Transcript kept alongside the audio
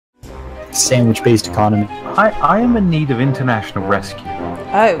sandwich-based economy. I am in need of international rescue.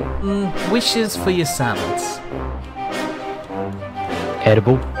 Oh. Wishes for your salads.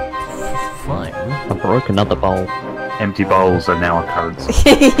 Edible. Fine. I broke another bowl. Empty bowls are now occurrence.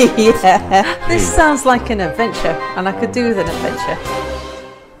 Yeah. This sounds like an adventure, and I could do with an adventure.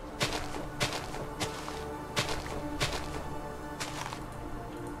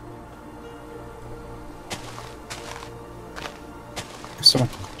 There's so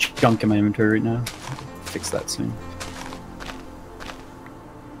much junk in my inventory right now. Fix that soon.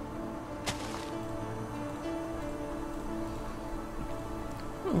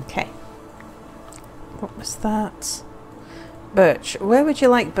 Okay. What was that? Birch. Where would you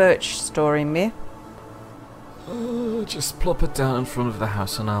like birch storing, me? Just plop it down in front of the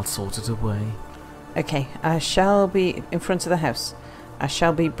house and I'll sort it away. Okay, I shall be in front of the house. I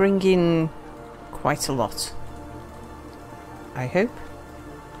shall be bringing quite a lot. I hope.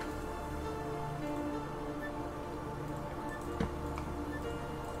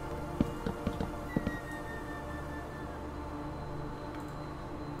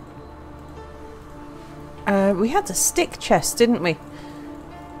 We had a stick chest, didn't we?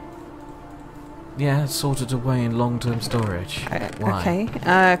 Yeah, sorted away in long-term storage. Why?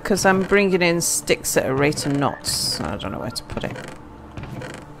 Okay, because I'm bringing in sticks at a rate of knots. I don't know where to put it.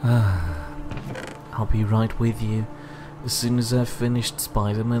 I'll be right with you as soon as I've finished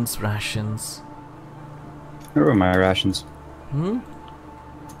Spider-Man's rations. Where are my rations? Hmm?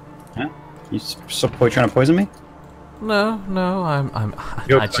 Huh? You trying to poison me? No,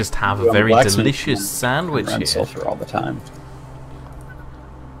 You're I just have you're a very blacksmith delicious and sandwich run here. sulfur all the time.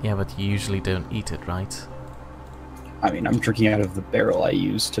 Yeah, but you usually don't eat it, right? I mean, I'm drinking out of the barrel I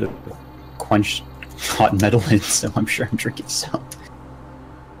use to quench hot metal in, so I'm sure I'm drinking some.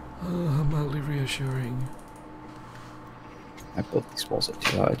 Mildly reassuring. I built these walls up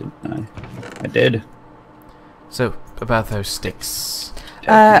too high, didn't I? I did. So, about those sticks.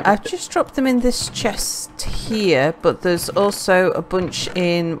 I've just dropped them in this chest here, but there's also a bunch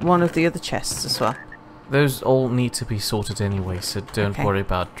in one of the other chests as well. Those all need to be sorted anyway, so don't Okay. worry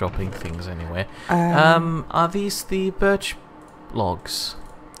about dropping things anywhere. Are these the birch logs?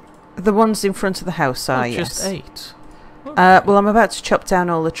 The ones in front of the house are, Just yes. 8. Well, I'm about to chop down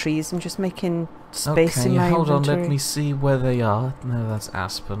all the trees. I'm just making space in my hold inventory. on, let me see where they are. No, that's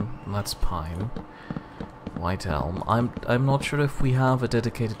aspen, that's pine. White elm. I'm not sure if we have a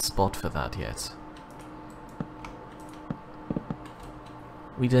dedicated spot for that yet.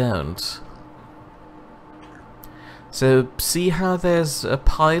 We don't. So, see how there's a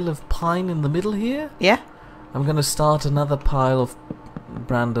pile of pine in the middle here? Yeah? I'm gonna start another pile of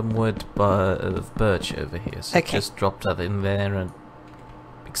random wood of birch over here. So Okay. just drop that in there and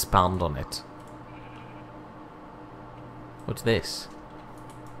expand on it. What's this?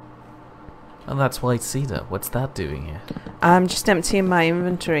 Oh, that's white cedar. What's that doing here? I'm just emptying my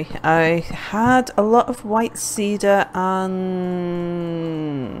inventory. I had a lot of white cedar and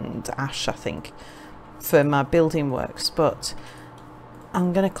ash, I think, for my building works, but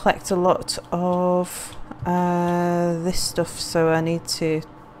I'm going to collect a lot of this stuff, so I need to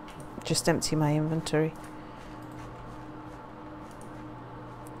just empty my inventory.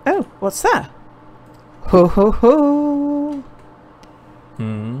 Oh, what's that? Ho ho ho!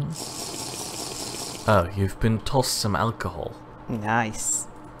 Hmm. Oh, you've been tossed some alcohol. Nice.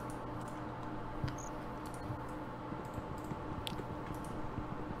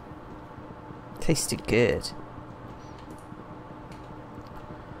 Tasted good.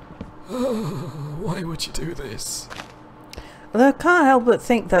 Why would you do this? Although I can't help but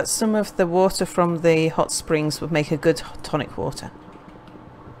think that some of the water from the hot springs would make a good tonic water.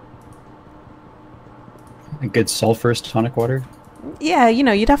 A good sulfurous tonic water. Yeah, you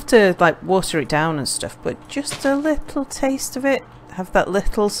know, you'd have to like water it down and stuff, but just a little taste of it, have that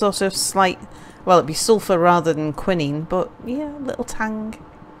little sort of slight, well, it'd be sulfur rather than quinine, but yeah, a little tang.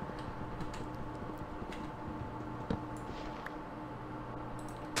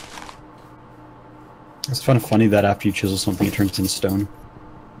 It's kind of funny that after you chisel something, it turns into stone.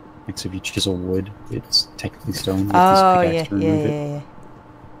 Like, so if you chisel wood, it's technically stone. You have Oh, this yeah, pickaxe to remove it. yeah.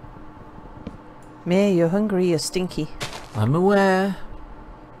 Meh, you're hungry, you're stinky. I'm aware.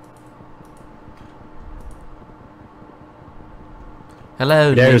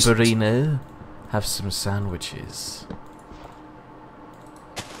 Hello, There's- neighborino. Have some sandwiches.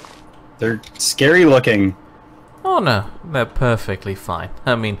 They're scary looking. Oh no, they're perfectly fine.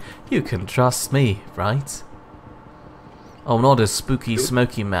 I mean, you can trust me, right? I'm not a spooky,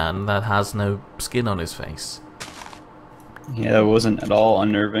 smoky man that has no skin on his face. Yeah, that wasn't at all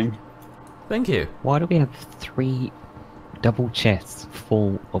unnerving. Thank you. Why do we have 3 double chests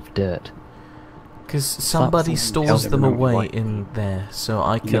full of dirt. Because somebody stores them away in there, so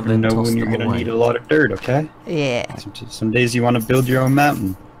I You can never then know toss when you're them gonna away. need a lot of dirt, okay? Yeah, Some days you want to build your own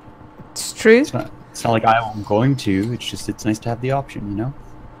mountain. it's true. It's not like I'm going to. It's nice to have the option, you know.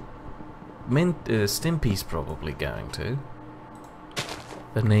 Stimpy's probably going to.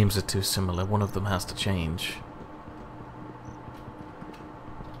 The names are too similar. One of them has to change.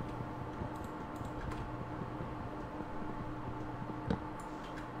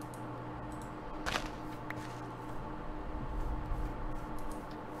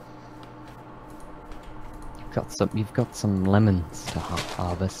 You've got some lemons to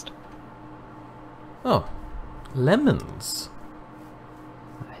harvest. Oh, lemons.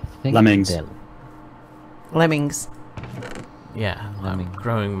 I think Lemmings. they're- Lemmings. Yeah, I'm Lemming.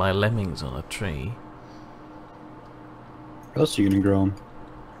 growing my lemmings on a tree. Where else are you gonna grow them?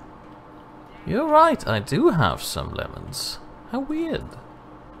 You're right, I do have some lemons. How weird.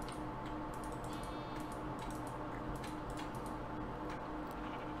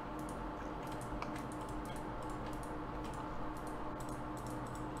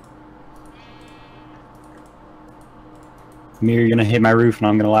 You're gonna hit my roof and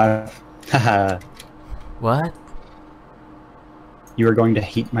I'm gonna laugh. Haha. What? You are going to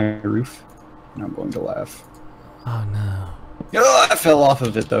hate my roof and I'm going to laugh. Oh no. Oh, I fell off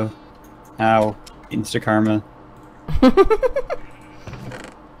of it though. Ow. Insta karma.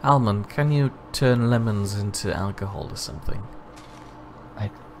 Almond, can you turn lemons into alcohol or something?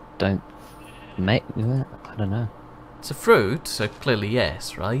 I don't make that. I don't know. It's a fruit, so clearly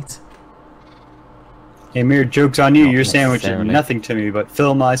yes, right? Hey, Mir, joke's on you. Not Your sandwich is necessarily. nothing to me but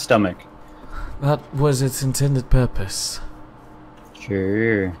fill my stomach. That was its intended purpose.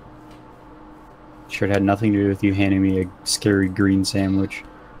 Sure. Sure, it had nothing to do with you handing me a scary green sandwich.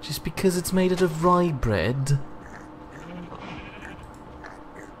 Just because it's made out of rye bread.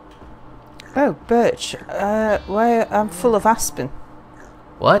 Oh, birch. Why? I'm full of aspen.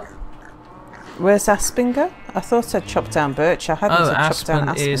 What? Where's aspen go? I thought I'd chopped down birch. I hadn't Oh, chopped down aspen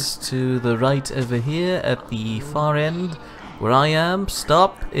aspen. is to the right over here at the far end where I am.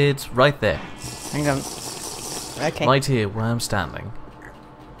 Stop, it's right there. Hang on. Okay. Right here where I'm standing.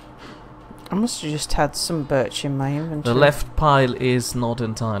 I must have just had some birch in my inventory. The left pile is not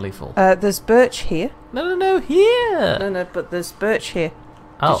entirely full. There's birch here. No, here! No, but there's birch here.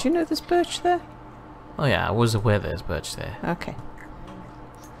 Oh. Did you know there's birch there? Oh yeah, I was aware there's birch there. Okay.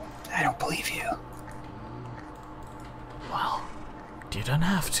 I don't believe you. Well, you don't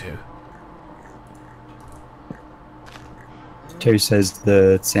have to. Terry says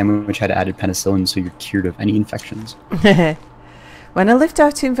the sandwich had added penicillin, so you're cured of any infections. When I lived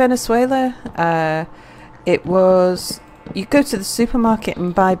out in Venezuela, it was... You go to the supermarket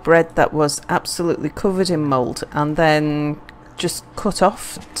and buy bread that was absolutely covered in mould and then just cut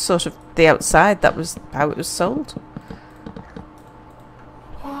off sort of the outside. That was how it was sold.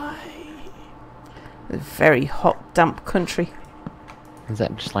 Why? A very hot, damp country. Is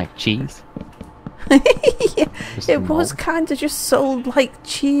that just like cheese? Yeah, Just it was mold? kind of just sold like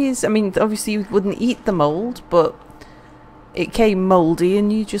cheese. I mean, obviously you wouldn't eat the mould, but it came mouldy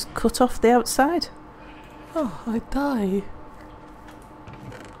and you just cut off the outside. Oh, I die.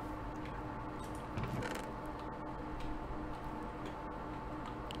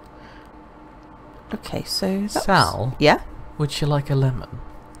 Okay, so that's... Sal, Yeah? would you like a lemon?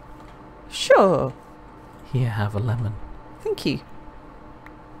 Sure. Here, have a lemon. Thank you.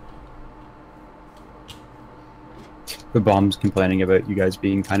 The bomb's complaining about you guys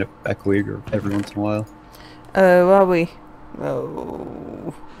being kind of echoey every once in a while. Oh, are we?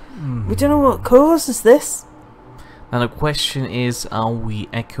 Oh. We don't know what causes this. Now the question is, are we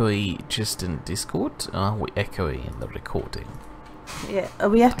echoey just in Discord, or are we echoey in the recording? Yeah, are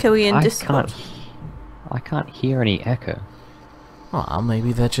we echoey in Discord? I can't hear any echo. Well,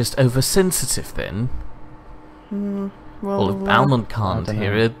 maybe they're just oversensitive then. Well, if Almond can't I dunno.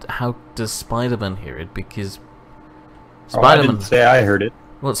 hear it, how does Spider-Man hear it? Because Oh, I Spider-Man... didn't say I heard it.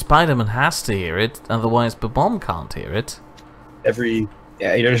 Well, Spider-Man has to hear it, otherwise Bomb can't hear it.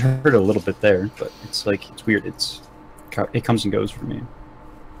 Yeah, I just heard a little bit there, but it's like, it's weird. It comes and goes for me.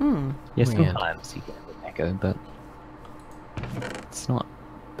 Hmm. Yeah, Weird. sometimes you get an echo, but it's not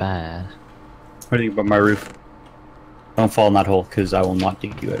bad. What do you think about my roof? Don't fall in that hole, because I will not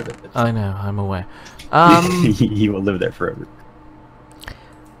dig you out of it. I know, I'm aware. He will live there forever.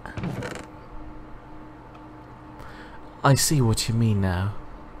 I see what you mean now.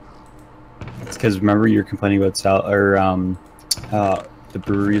 It's because remember you're complaining about the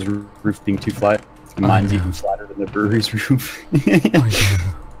brewery's roof being too flat. Mine's know. even flatter than the brewery's roof. I know.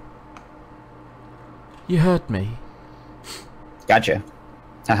 You hurt me. Gotcha.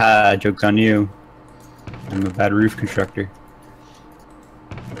 Haha, joke's on you. I'm a bad roof constructor.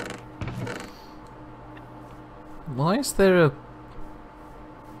 Why is there a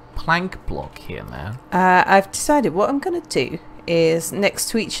plank block here now? I've decided what I'm going to do is next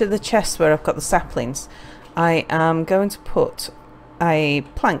to each of the chests where I've got the saplings, I am going to put a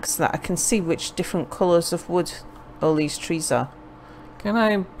plank so that I can see which different colours of wood all these trees are. Can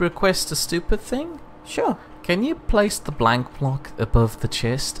I request a stupid thing? Sure. Can you place the blank block above the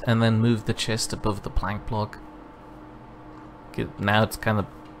chest and then move the chest above the plank block? Now it's kind of...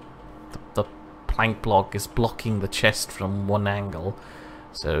 The plank block is blocking the chest from one angle.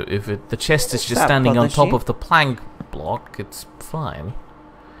 So if the chest is just standing on top of the plank block, it's fine.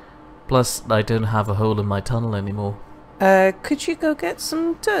 Plus, I don't have a hole in my tunnel anymore. Could you go get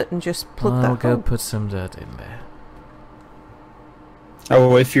some dirt and just plug that I'll go hole? put some dirt in there.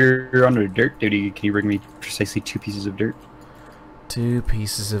 Oh, if you're on a dirt duty, can you bring me precisely 2 pieces of dirt? 2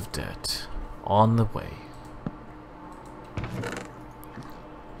 pieces of dirt. On the way.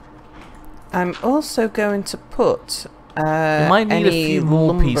 I'm also going to put You might need a any few more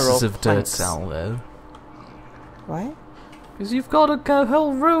lumber pieces or of dirt, planks. Sal, though. Why? Because you've got a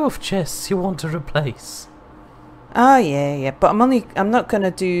whole row of chests you want to replace. Ah, yeah. But I'm not going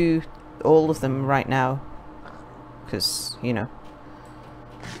to do all of them right now. Because, you know.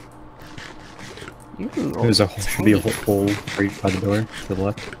 There's should be a hole right by the door to the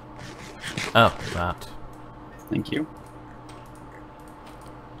left. Oh, that. Thank you.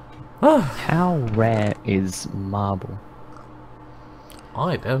 How rare is marble?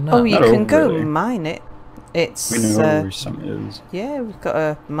 I don't know. Oh, you Not can go overly. mine it. It's We know where some is. yeah, we've got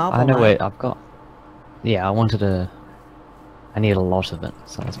a marble. I know mine. where I've got. Yeah, I need a lot of it,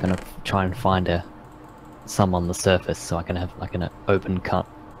 so I was gonna try and find some on the surface so I can have like an open cut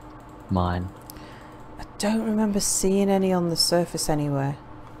mine. I don't remember seeing any on the surface anywhere.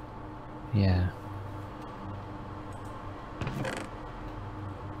 Yeah.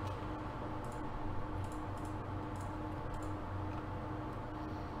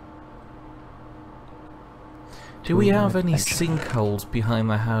 Do we have any Adventure. sinkholes behind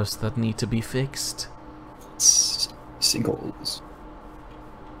the house that need to be fixed? Sinkholes.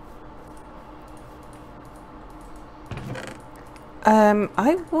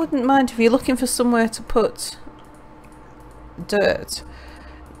 I wouldn't mind if you're looking for somewhere to put dirt.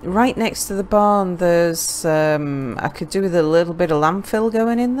 Right next to the barn, there's I could do with a little bit of landfill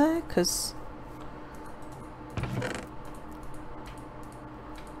going in there, because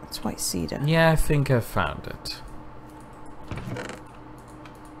it's white cedar. Yeah, I think I've found it.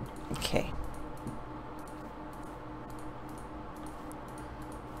 Okay.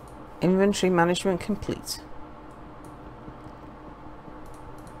 Inventory management complete.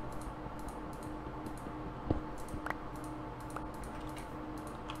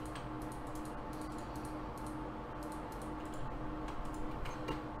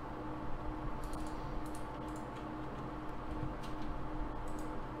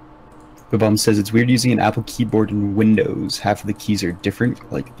 The bomb says it's weird using an Apple keyboard in Windows. Half of the keys are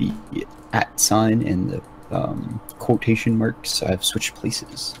different, like the @ sign and the quotation marks. I've switched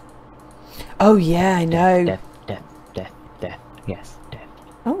places. Oh yeah, I know. Death. Yes, death.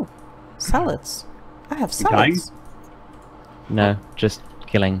 Oh, salads. I have You dying? salads. No, just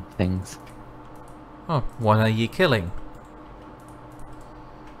killing things. Oh, what are you killing?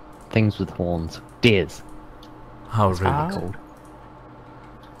 Things with horns. Deers. How really Ah. cold.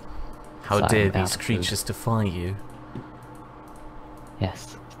 How So dare I'm out these of food. creatures defy you?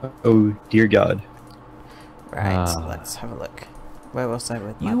 Yes. Oh dear God! Right, Ah. let's have a look. Where was I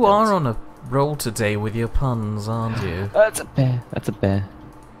with my You are on a roll today with your puns, aren't you? That's a bear. That's a bear.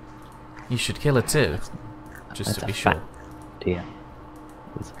 You should kill it too. Just That's to a be fat sure. deer.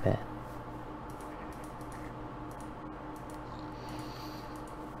 It's a bear.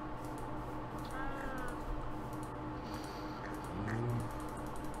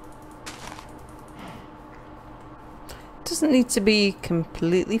 Doesn't need to be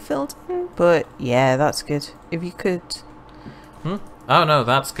completely filled in, but yeah, that's good. If you could. Oh no,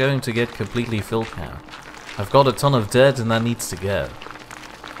 that's going to get completely filled now. I've got a ton of dirt and that needs to go.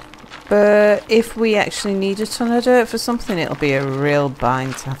 But if we actually need a ton of dirt for something, it'll be a real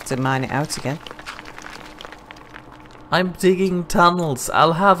bind to have to mine it out again. I'm digging tunnels.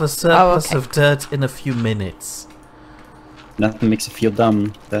 I'll have a surplus okay. of dirt in a few minutes. Nothing makes you feel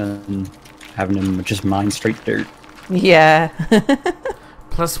dumb than having him just mine straight dirt. Yeah.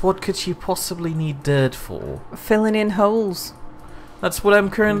 Plus, what could you possibly need dirt for? Filling in holes. That's what I'm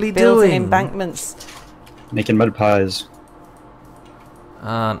currently Building doing. embankments. Making mud pies.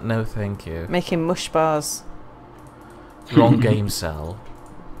 No thank you. Making mush bars. Wrong game, Sal.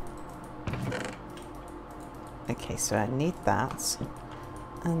 Okay, so I need that.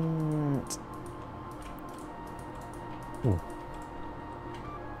 And...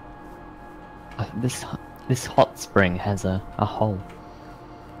 This hot spring has a hole.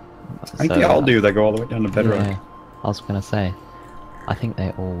 I think they all do. They go all the way down to bedrock. Yeah, I was gonna say. I think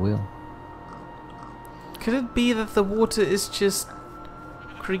they all will. Could it be that the water is just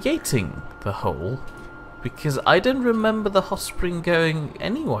creating the hole? Because I don't remember the hot spring going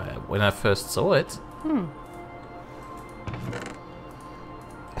anywhere when I first saw it.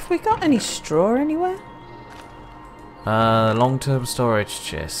 Have we got any straw anywhere? Long-term storage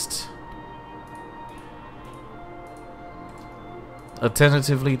chest.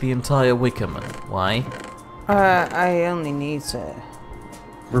 Alternatively, the entire Wickerman. Why? I only need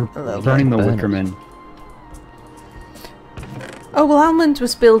We're burning the Wickerman. Oh well, Almond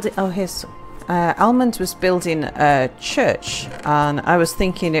was building. Oh, here's some. Almond was building a church, and I was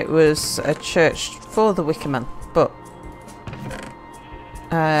thinking it was a church for the Wickerman, but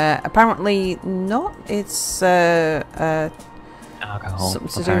apparently not. It's Alcohol.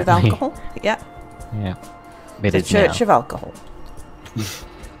 something to do with alcohol. Yeah. Yeah. It's a church of alcohol.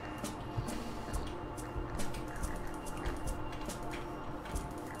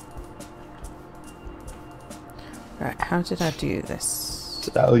 Right, how did I do this?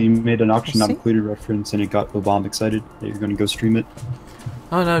 So you made an auction not included reference and it got Obama excited that you're going to go stream it.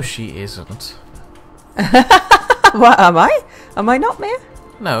 Oh no, she isn't. What, am I? Am I not, Mia?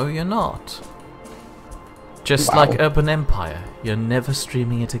 No, you're not. Just like Urban Empire, you're never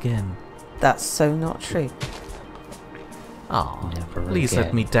streaming it again. That's so not true. Oh, please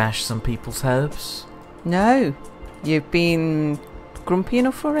let me dash some people's hopes. No, you've been grumpy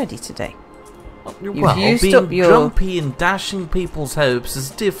enough already today. Well, being grumpy and dashing people's hopes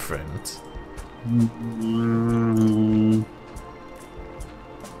is different.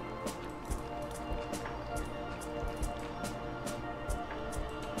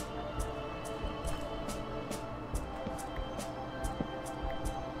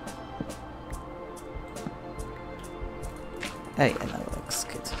 Oh yeah, that looks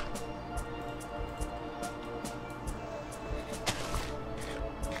good.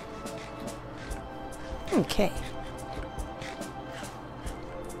 Okay.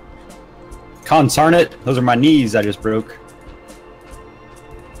 Consarn it! Those are my knees I just broke.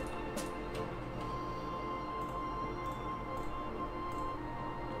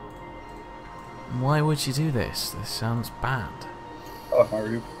 Why would you do this? This sounds bad. Oh, how are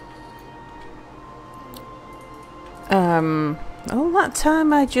you? All that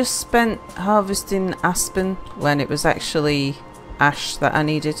time I just spent harvesting aspen when it was actually ash that I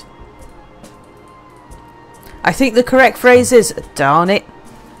needed. I think the correct phrase is, darn it.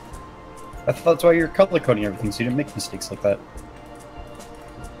 I thought that's why you're color coding everything, so you didn't make mistakes like that.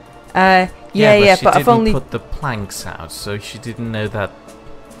 Yeah, but I've only put the planks out, so she didn't know that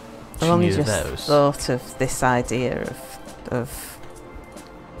she I've only needed just those. thought of this idea of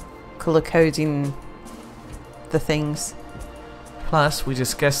color coding the things. Plus, we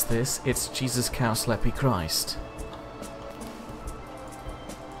discussed this, it's Jesus Cow Slappy Christ.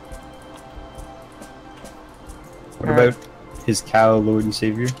 What about his cow, Lord and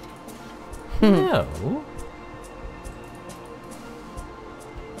Savior? No.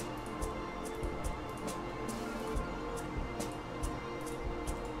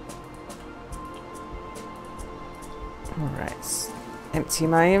 Alright, empty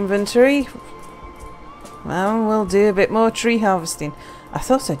my inventory. Well, we'll do a bit more tree harvesting. I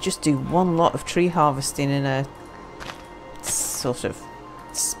thought I'd just do one lot of tree harvesting in a sort of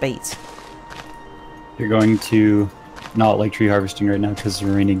spate. You're going to not like tree harvesting right now because the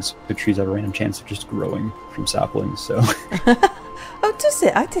raining, the trees have a random chance of just growing from saplings, so... Oh, does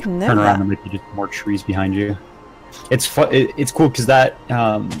it? I didn't know Turn that. around and maybe just more trees behind you. It's fun. It's cool because that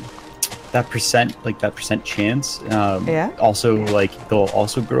that percent chance Yeah. also like they'll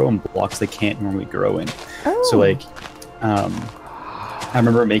also grow in blocks they can't normally grow in. Oh. So like I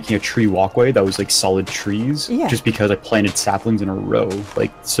remember making a tree walkway that was like solid trees, Yeah. just because I planted saplings in a row,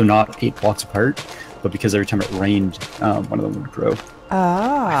 like so not 8 blocks apart, but because every time it rained, one of them would grow.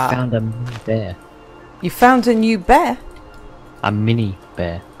 Ah. I found a mini bear. You found a new bear? A mini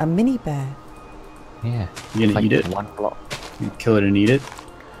bear. A mini bear? Yeah. You gonna eat it? One block. You kill it and eat it?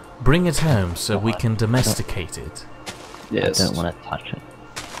 Bring it home so we can domesticate it. Yes. I don't want to touch it.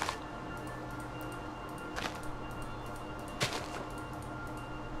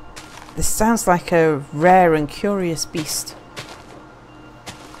 This sounds like a rare and curious beast.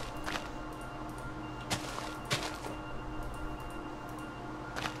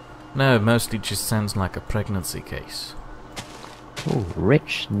 No, mostly just sounds like a pregnancy case. Ooh,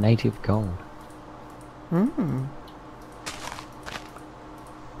 rich native gold. Hmm.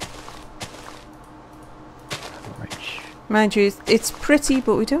 Mind you, it's pretty,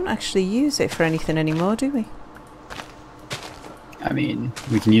 but we don't actually use it for anything anymore, do we? I mean,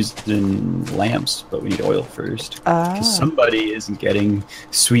 we can use it in lamps, but we need oil first. Ah. Because somebody isn't getting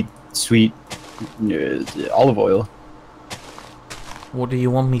sweet olive oil. What do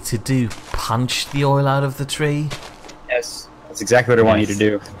you want me to do? Punch the oil out of the tree? Yes, that's exactly what I want you to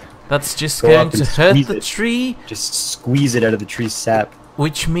do. That's just Go going up and to hurt the squeeze it. tree, Just squeeze it out of the tree's sap.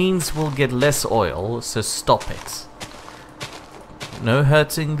 which means we'll get less oil, so stop it. No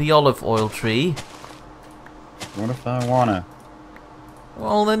hurting the olive oil tree. What if I wanna?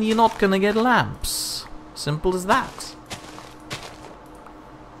 Well, then you're not gonna get lamps. Simple as that.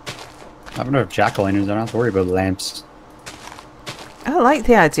 I have enough jack-o'-lanterns, I don't have to worry about lamps. I like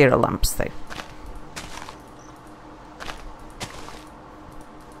the idea of lamps, though.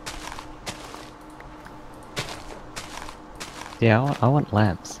 Yeah, I want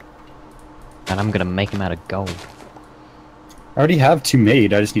lamps. And I'm gonna make them out of gold. I already have 2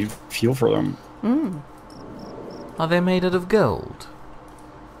 made, I just need fuel for them. Hmm. Are they made out of gold?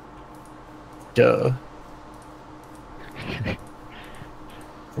 Duh.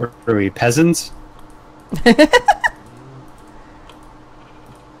 What are we, peasants?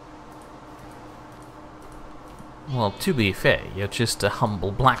 Well, to be fair, you're just a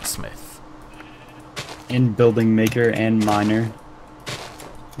humble blacksmith. And building maker and miner.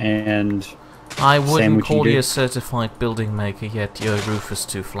 And I wouldn't sandwich call eater. you a certified building maker, yet your roof is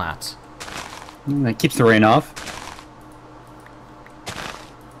too flat. That keeps the rain off.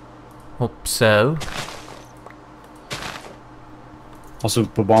 Hope so. Also,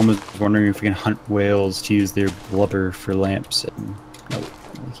 Obama's wondering if we can hunt whales to use their blubber for lamps. And no,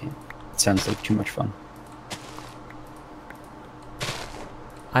 we can't. It sounds like too much fun.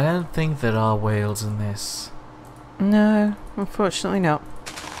 I don't think there are whales in this. No, unfortunately not.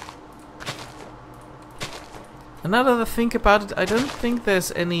 And now that I think about it, I don't think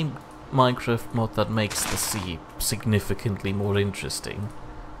there's any Minecraft mod that makes the sea significantly more interesting.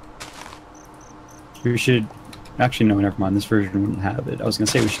 We should... Actually, no, never mind. This version wouldn't have it. I was going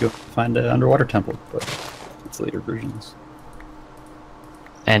to say we should go find an underwater temple, but it's later versions.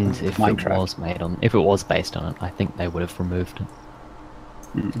 And if Minecraft. it was made on, if it was based on it, I think they would have removed it.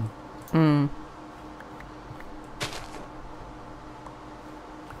 Mm. Hmm.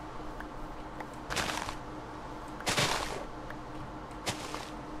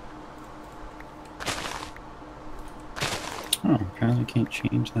 Oh, apparently I can't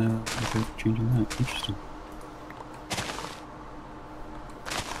change that without changing that. Interesting.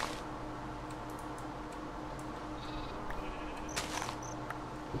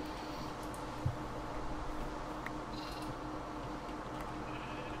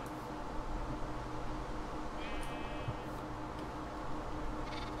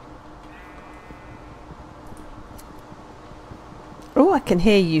 Oh, I can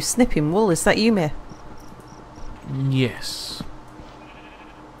hear you snipping wool. Is that you, Mir? Yes.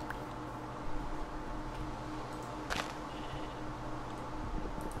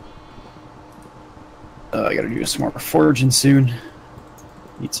 I gotta do some more foraging soon.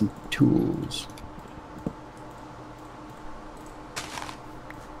 Need some tools.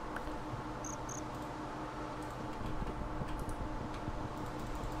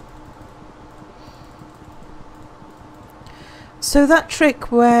 So that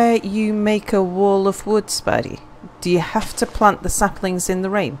trick where you make a wall of wood, Spidey, do you have to plant the saplings in the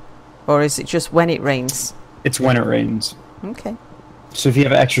rain? Or is it just when it rains? It's when it rains. Okay. So if you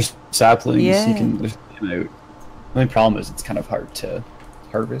have extra saplings, Yeah. you can lift them out. The only problem is it's kind of hard to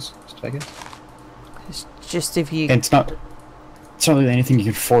harvest, I guess. It's just if you... And it's not really anything you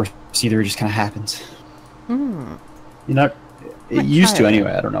can force either, it just kind of happens. Hmm. You know, it Might used to try it.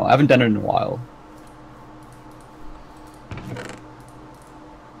 anyway, I don't know. I haven't done it in a while.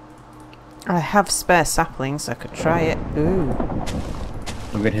 I have spare saplings, I could try it. Ooh.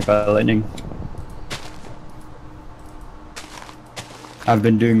 I'm getting hit by lightning. I've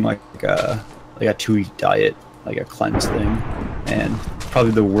been doing like a 2-week diet, like a cleanse thing, and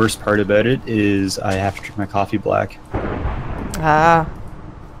probably the worst part about it is I have to drink my coffee black. Ah.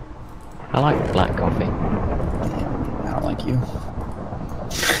 I like black coffee. I don't like you.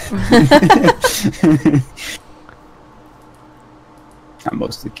 I'm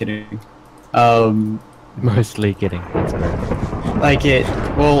mostly kidding. Mostly kidding. That's great. Like it,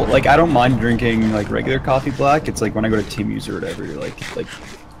 well, like I don't mind drinking like regular coffee black. It's like when I go to Timmy's or whatever, like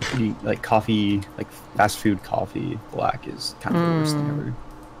coffee, like fast food coffee black is kind of the worst thing ever.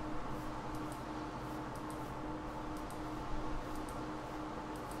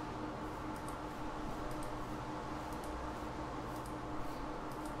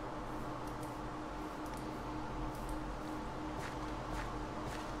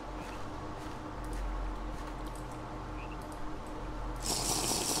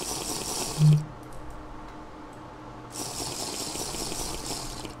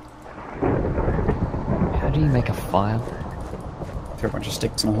 How do you make a fire? Throw a bunch of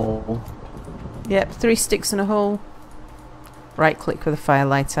sticks in a hole. Yep, 3 sticks in a hole. Right click with a fire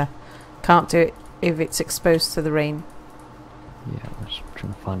lighter. Can't do it if it's exposed to the rain. Yeah, I'm just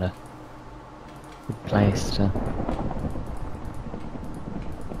trying to find a good place to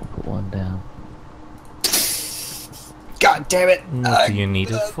put one down. God damn it! What do you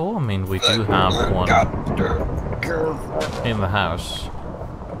need it for? I mean, we do have one in the house.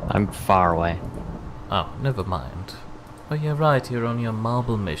 I'm far away. Oh, never mind. Oh, you're right, you're on your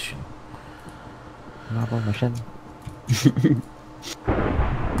marble mission. Marble mission.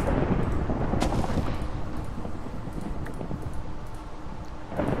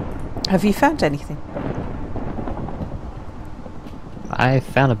 Have you found anything? I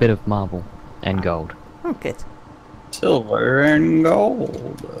found a bit of marble and gold. Oh, good. Silver and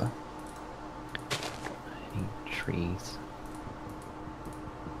gold. I need trees.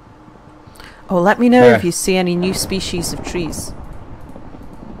 Oh, let me know Where? if you see any new species of trees.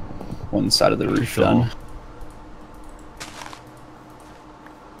 One side of the roof Sure. done.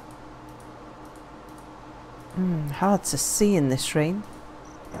 Hard to see in this rain.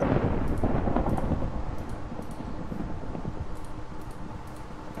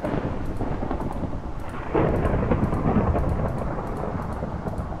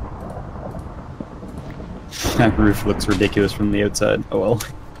 That roof looks ridiculous from the outside. Oh well.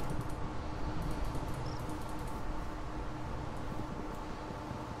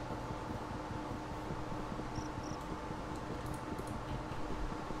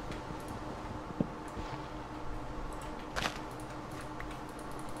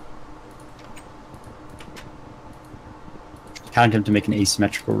 Kind of tempted to make an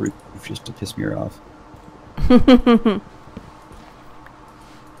asymmetrical roof just to piss me off.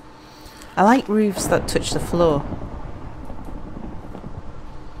 I like roofs that touch the floor.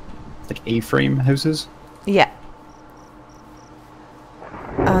 Like A-frame houses. Yeah.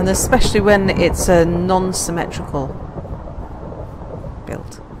 And especially when it's a non-symmetrical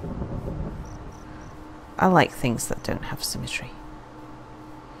build. I like things that don't have symmetry.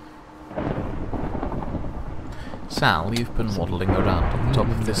 Sal, you've been waddling around on the top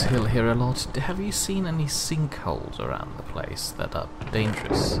of this hill here a lot. Have you seen any sinkholes around the place that are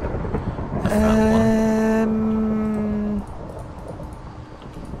dangerous? I found one.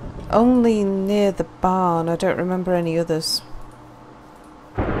 Only near the barn. I don't remember any others.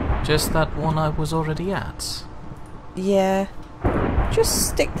 Just that one I was already at. Yeah. Just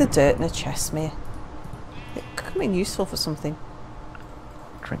stick the dirt in a chest, mate. It could come in useful for something.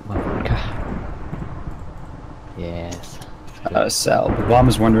 Drink my vodka. Yes. Sal, the bomb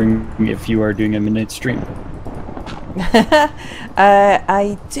is wondering if you are doing a midnight stream.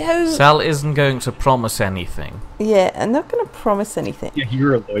 I don't... Sal isn't going to promise anything. Yeah, I'm not going to promise anything. Yeah,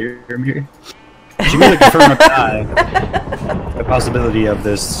 you're a lawyer, I'm here. Should we confirm the possibility of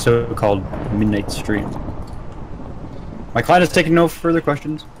this so-called midnight stream? My client is taking no further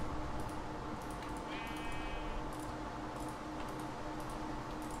questions.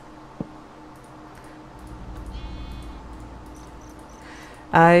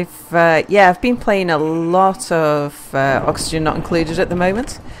 I've been playing a lot of Oxygen Not Included at the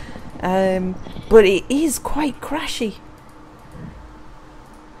moment, but it is quite crashy.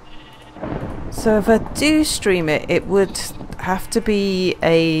 So if I do stream it, it would have to be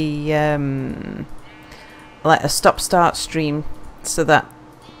a like a stop-start stream, so that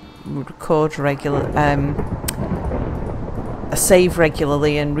would record a save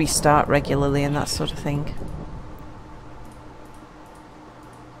regularly and restart regularly and that sort of thing.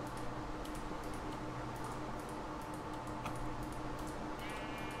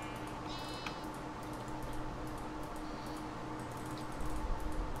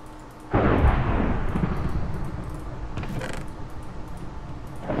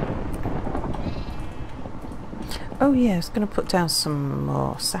 Oh yeah, I was going to put down some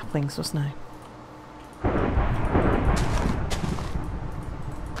more saplings, wasn't I?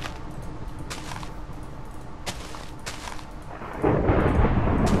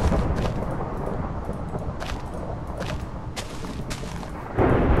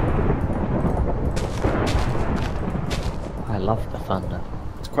 I love the thunder.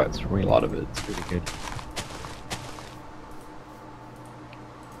 It's really a lot of it. It's really good.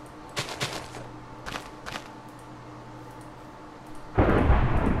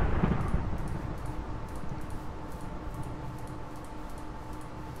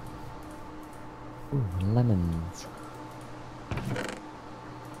 Ooh, lemons.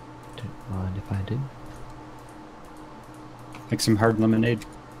 Don't mind if I do. Make some hard lemonade.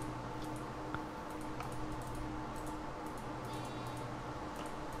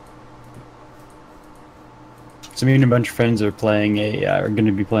 So me and a bunch of friends are playing are going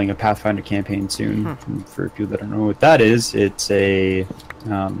to be playing a Pathfinder campaign soon. And for people that don't know what that is, it's a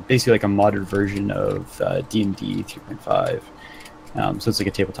basically like a modded version of D&D 3.5. So it's like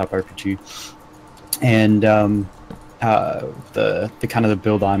a tabletop RPG. And the kind of the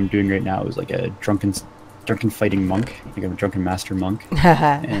build I'm doing right now is like a drunken fighting monk. Like I'm a drunken master monk.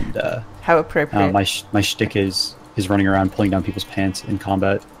 And how appropriate. My shtick is running around pulling down people's pants in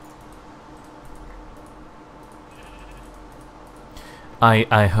combat.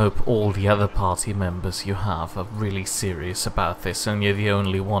 I hope all the other party members you have are really serious about this, and you're the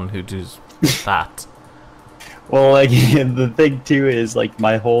only one who does that. Well, like the thing too is like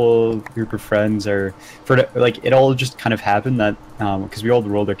my whole group of friends are like it all just kind of happened that because we all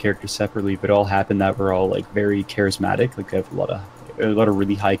rolled our characters separately, but it all happened that we're all like very charismatic. Like we have a lot of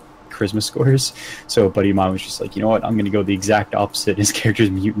really high charisma scores. So a buddy of mine was just like, you know what, I'm gonna go the exact opposite. His character's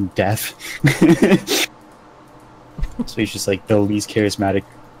mutant death. So he's just like the least charismatic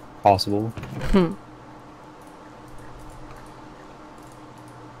possible.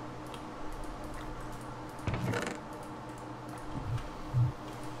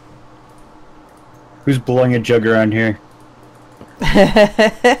 Who's blowing a jug around here?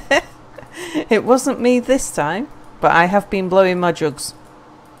 It wasn't me this time, but I have been blowing my jugs.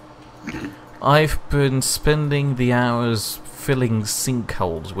 I've been spending the hours filling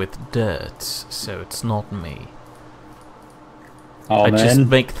sinkholes with dirt, so it's not me. Oh, I man. just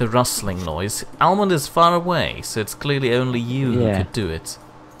make the rustling noise. Almond is far away, so it's clearly only you who could do it.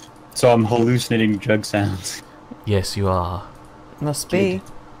 So I'm hallucinating jug sounds. Yes, you are. Must be.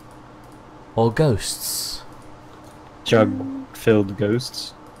 Or ghosts. Jug-filled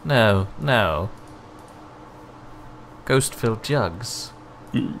ghosts? No, no. Ghost-filled jugs.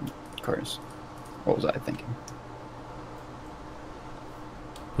 Of course. What was I thinking?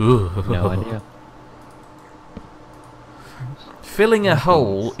 Ooh. No idea. Filling a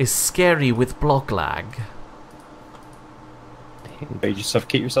hole is scary with block lag. Did you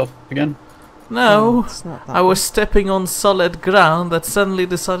suffocate yourself again? No, It's not that I was stepping on solid ground that suddenly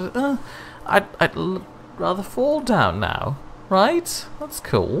decided, I'd rather fall down now, right? That's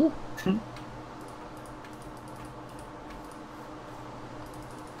cool.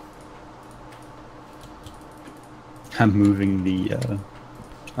 I'm moving the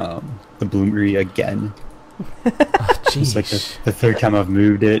bloomery again. It's like the third time I've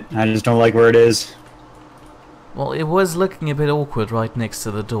moved it. I just don't like where it is. Well, it was looking a bit awkward right next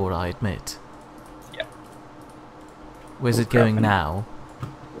to the door, I admit. Yeah. Where's it going now?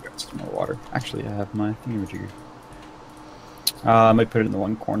 Got some more water. Actually, I have my thingamajigger. I might put it in the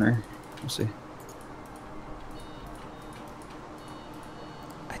one corner. We'll see.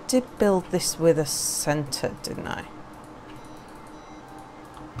 I did build this with a center, didn't I?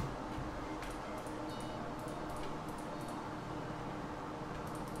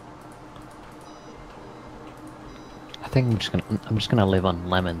 I think I'm just gonna live on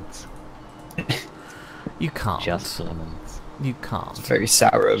lemons. You can't. Just lemons. You can't. It's very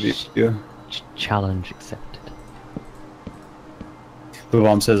sour of you. Challenge accepted. Blue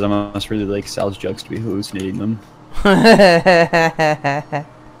Bomb says I must really like Sal's jugs to be hallucinating them. I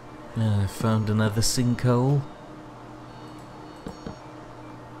found another sinkhole.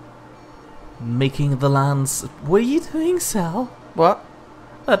 Making the lands... What are you doing, Sal? What?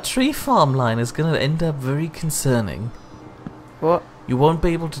 That tree farm line is going to end up very concerning. What? You won't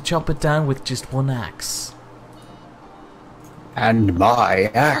be able to chop it down with just one axe. And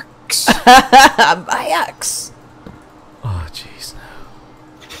my axe. My axe! Oh, jeez, no.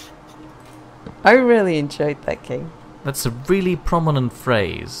 I really enjoyed that game. That's a really prominent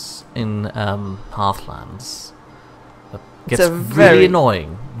phrase in Hearthlands. That gets really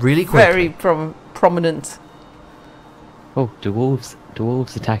annoying, really quickly. Very prominent. Oh, do wolves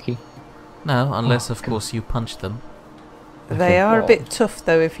attack you? No, unless of course you punch them. They are a bit tough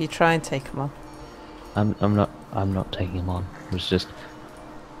though if you try and take them on. I'm not taking them on. It was just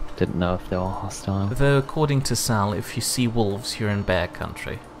didn't know if they were hostile. Though according to Sal, if you see wolves, you're in bear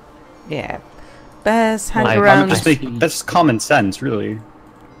country. Yeah. Bears hang I'm around. Just that's common sense, really.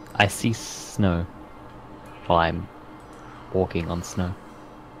 I see snow while I'm walking on snow.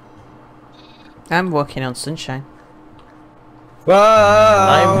 I'm walking on sunshine. Whoa!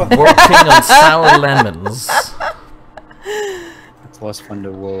 I'm working on sour lemons. It's less fun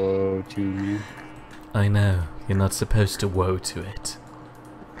to whoa to me. I know, you're not supposed to woe to it.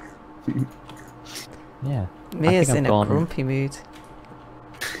 Yeah. Mia's in a grumpy mood.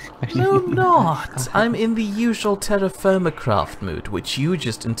 No, I'm not. I'm in the usual Terrafirmacraft mood, which you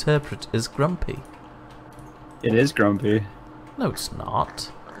just interpret as grumpy. It is grumpy. No, it's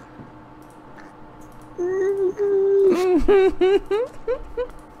not.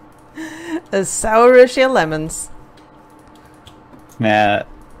 As sour as your lemons. Nah.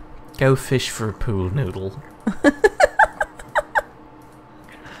 Go fish for a pool noodle.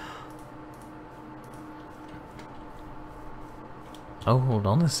 Oh, hold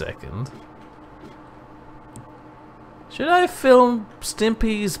on a second. Should I film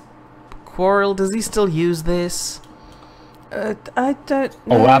Stimpy's quarrel? Does he still use this? I don't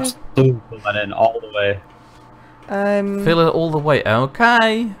know. Oh, absolutely. Fill it in all the way. Fill it all the way.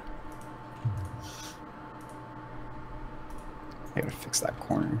 Okay. I gotta fix that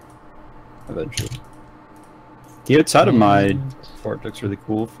corner eventually. The outside of my fort looks really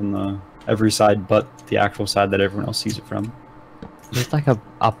cool from the every side but the actual side that everyone else sees it from. There's like a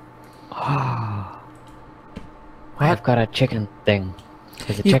I've got a chicken thing.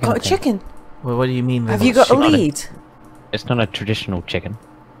 There's a You've chicken got a thing. chicken. Well, what do you mean? Have you got a lead? It's not a traditional chicken.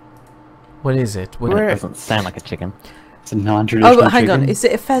 What is it? What It Where- doesn't sound like a chicken. It's a non-traditional Oh, hang on. chicken. Is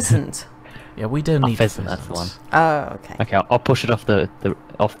it a pheasant? Yeah, we don't need Pheasant, that's the one. Oh, okay. Okay, I'll push it off the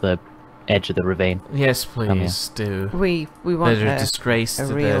edge of the ravine. Yes, please do. We want Better a disgrace to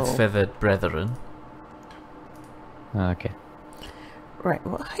real- their feathered brethren. Okay. Right,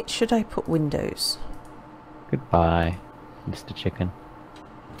 what height should I put windows? Goodbye, Mr. Chicken.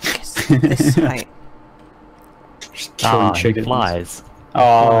 Yes, this height. Just killing Ah, chickens. flies.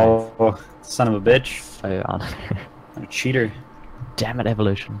 Oh, son of a bitch. So, I'm a cheater. damn it,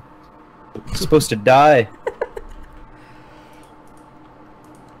 evolution. I'm supposed to die.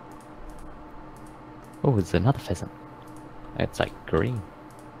 Oh, there's another pheasant. It's like green.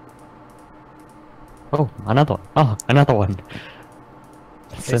 Oh, another one. Oh, another one.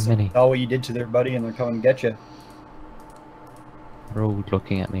 So many. All what you did to their buddy and they're coming to get you. They're all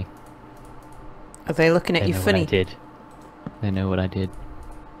looking at me. Are they looking at They you know what I funny? did. They know what I did.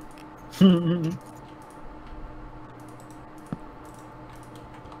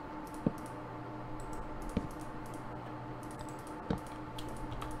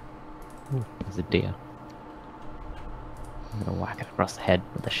 Ooh, there's a deer. I'm gonna whack it across the head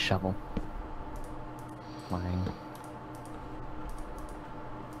with a shovel. Wang.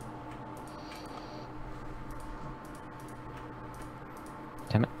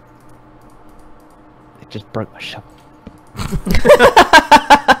 Damn it. It just broke my shovel.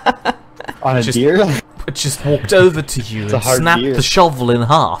 On a Just- deer? It just walked over to you It's a and hard snapped deer. the shovel in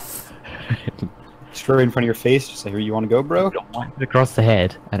half. Just right in front of your face, just like, here, you want to go, bro? Whacked it across the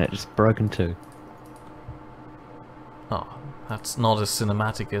head and it just broke in two. Oh, that's not as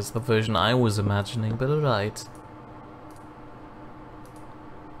cinematic as the version I was imagining, but alright.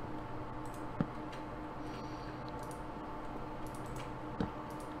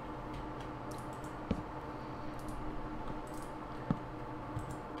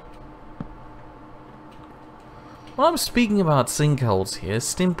 While I'm speaking about sinkholes here,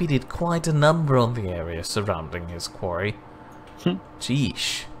 Stimpy did quite a number on the area surrounding his quarry.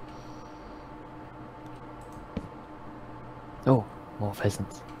 Jeesh. Oh, more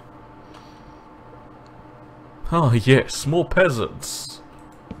pheasants. Oh yes, more peasants.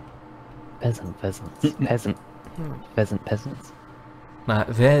 Peasants. Peasants. Now,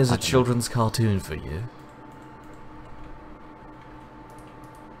 there's I a don't know. children's cartoon for you.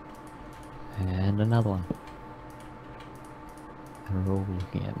 And another one. They're all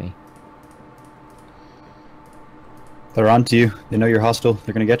looking at me. They're on to you. They know you're hostile.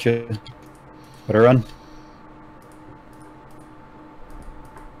 They're gonna get you. Better run.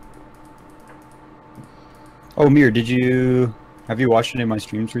 Oh, Mir, have you watched any of my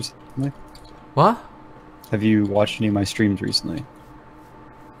streams recently? What? Have you watched any of my streams recently?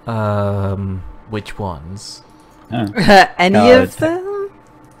 Which ones? Any of them?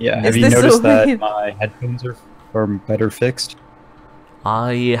 Yeah, Is have you this noticed a that weird- my headphones are better fixed?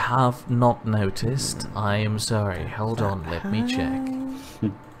 I have not noticed. I am sorry. Hold on, let me check.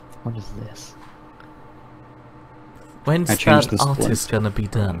 What is this? When's I changed that the artist gonna be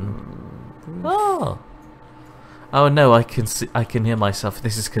done? Oh. Oh no, I can see, I can hear myself.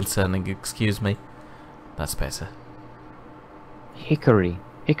 This is concerning. Excuse me. That's better. Hickory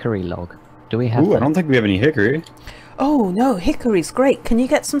log. Do we have Ooh, I that? don't think we have any hickory. Oh no, hickory's great. Can you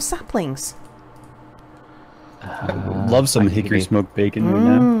get some saplings? I would love some I can hickory give you- smoked bacon right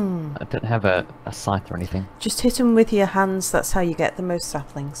now. Mm. I don't have a scythe or anything. Just hit them with your hands. That's how you get the most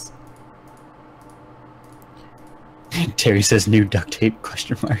saplings. Terry says new duct tape,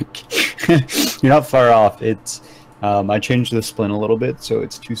 question mark. You're not far off. It's I changed the splint a little bit, so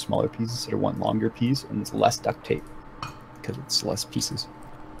it's 2 smaller pieces instead of 1 longer piece, and it's less duct tape because it's less pieces.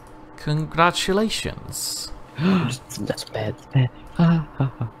 Congratulations. That's bad. It's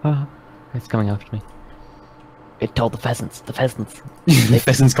bad. It's coming after me. It told the pheasants. The pheasants. The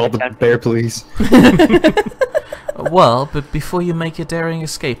pheasants called the bear police. Well, but before you make your daring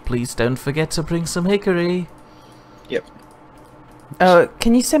escape, please don't forget to bring some hickory. Yep.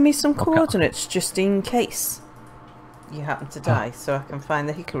 Can you send me some Okay. coordinates just in case you happen to die, so I can find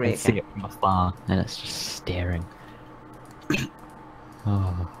the I hickory can see again? it from afar, and it's just staring.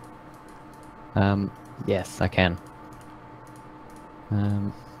 Oh. Yes, I can.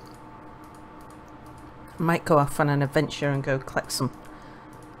 Might go off on an adventure and go collect some